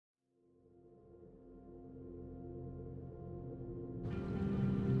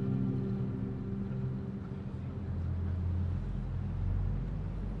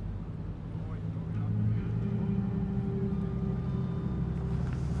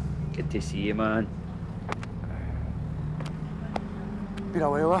Good to see you, man. Been a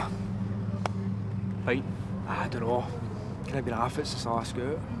while, eh? Fight? I don't know. Can I be off it since the last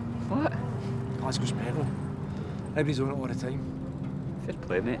scout? What? Glasgow's mental. Everybody's on it all the time. Fair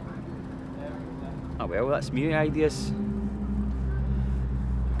play, mate. Oh well, that's me ideas.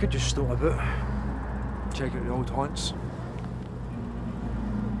 Could just stop a bit. Check out the old haunts.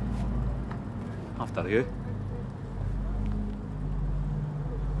 After you.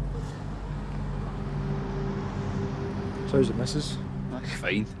 So how's the missus? That's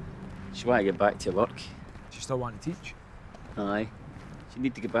fine. She want to get back to work. She still want to teach? Aye. She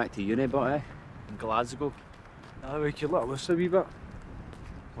need to get back to uni, but in Glasgow. Aye, we could let her loose a wee bit.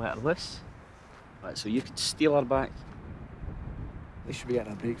 Let her loose? Right, so you could steal her back. They should be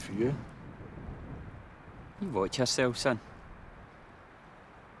getting a break for you. You watch yourself, son.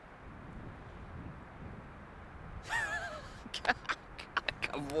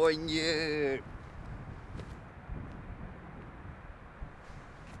 Come on, you!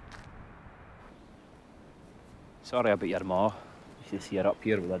 Sorry about your ma. She see her up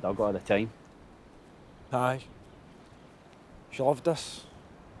here with a dog all the time. Aye. She loved us.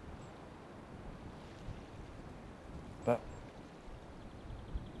 But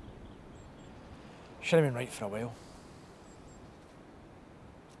she hadn't been right for a while.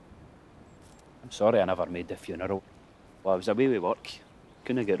 I'm sorry I never made the funeral. Well, I was away with work.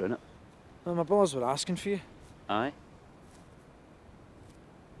 Couldn't get on it. Well, my brothers were asking for you. Aye.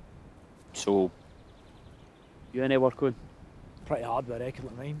 So, you any work on? Pretty hard with a record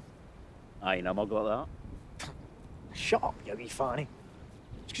like mine. Aye, no mug like that. Shut up, you wee fanny.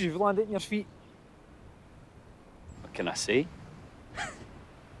 Just because you've landed on your feet. What can I say?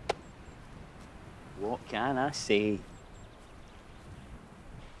 What can I say?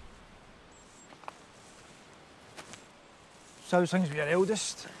 So how's things with your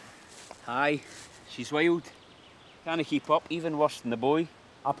eldest? Aye, she's wild. Can't keep up, even worse than the boy.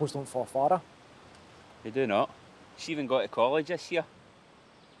 Apples don't fall far. They do not. She even got to college this year.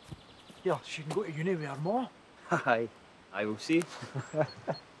 Yeah, she can go to uni with her ma. Aye, I will see.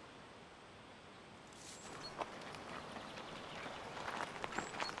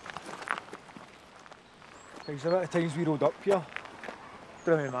 There's a bit of times we rode up here.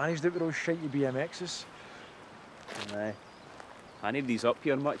 Don't know how we managed it with those shitey BMXs. Aye. I need these up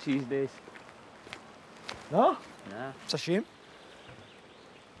here much these days. No? Nah. It's a shame.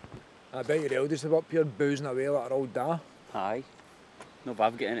 I bet your eldest is up here boozing away like her old da. Aye. No, if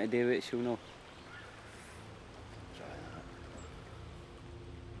I've got anything to do with it, she'll know.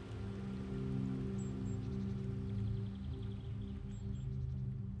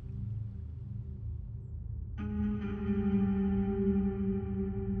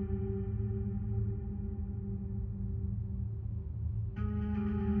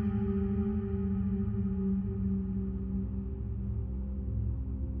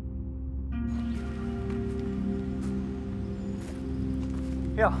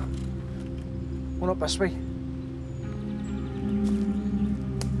 Here. One up this way.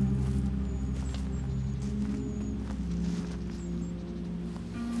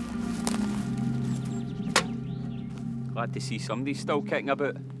 Glad to see somebody still kicking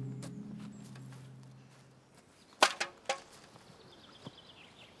about.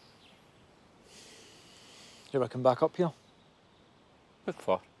 You ever come back up here? What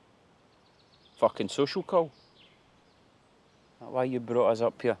for? Fucking social call. That's why you brought us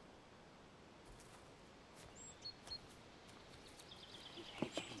up here.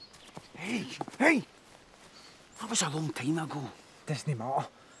 Hey! That was a long time ago. Doesn't matter.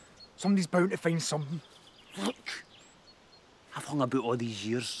 Somebody's bound to find something. Look, I've hung about all these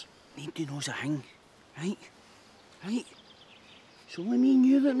years. Nobody knows a thing, right? Right? It's only me and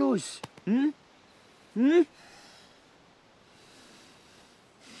you that knows.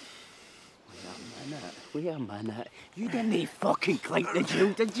 Wait a minute. You didn't fucking clink the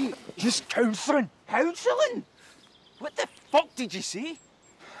jail, did you? Just counselling. Counselling? What the fuck did you say?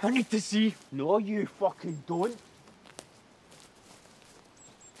 I need to see. No, you fucking don't.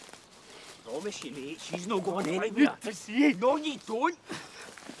 Promise you, mate, she's not going anywhere. I need to see. No, you don't.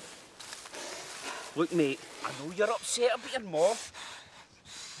 Look, mate, I know you're upset about your mom.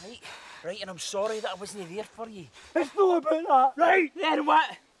 Right, and I'm sorry that I wasn't there for you. It's not about that. Right, then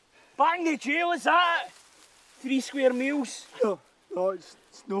what? Back in the jail, is that? 3 square meals. No, it's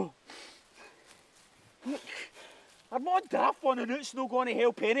no. Look, I'm not daft one and it's not going to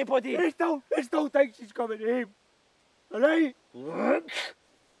help anybody. I still think she's coming home. Alright? Look,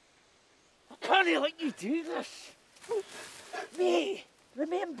 I can't let you do this. Mate,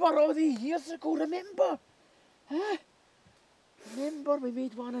 remember all these years ago, remember? Huh? Remember we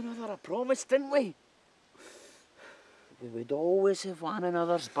made one another a promise, didn't we? We would always have one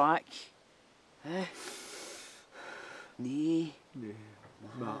another's back. Eh? Nee. Nee.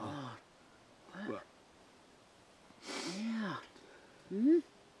 Maar. Wat? Ja. Hm?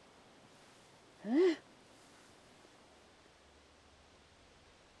 Huh?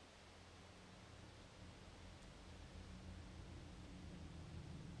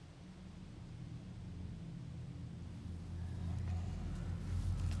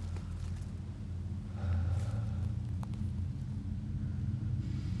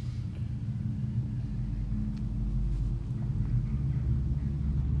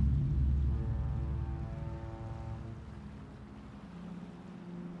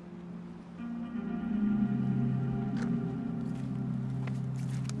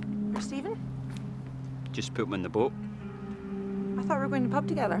 Stephen? Just put him in the boat. I thought we were going to the pub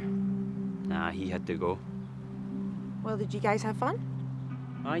together. Nah, he had to go. Well, did you guys have fun?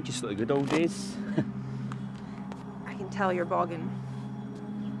 Aye, just like the good old days. I can tell you're bogging.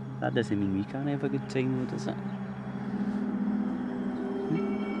 That doesn't mean we can't have a good time though, does it?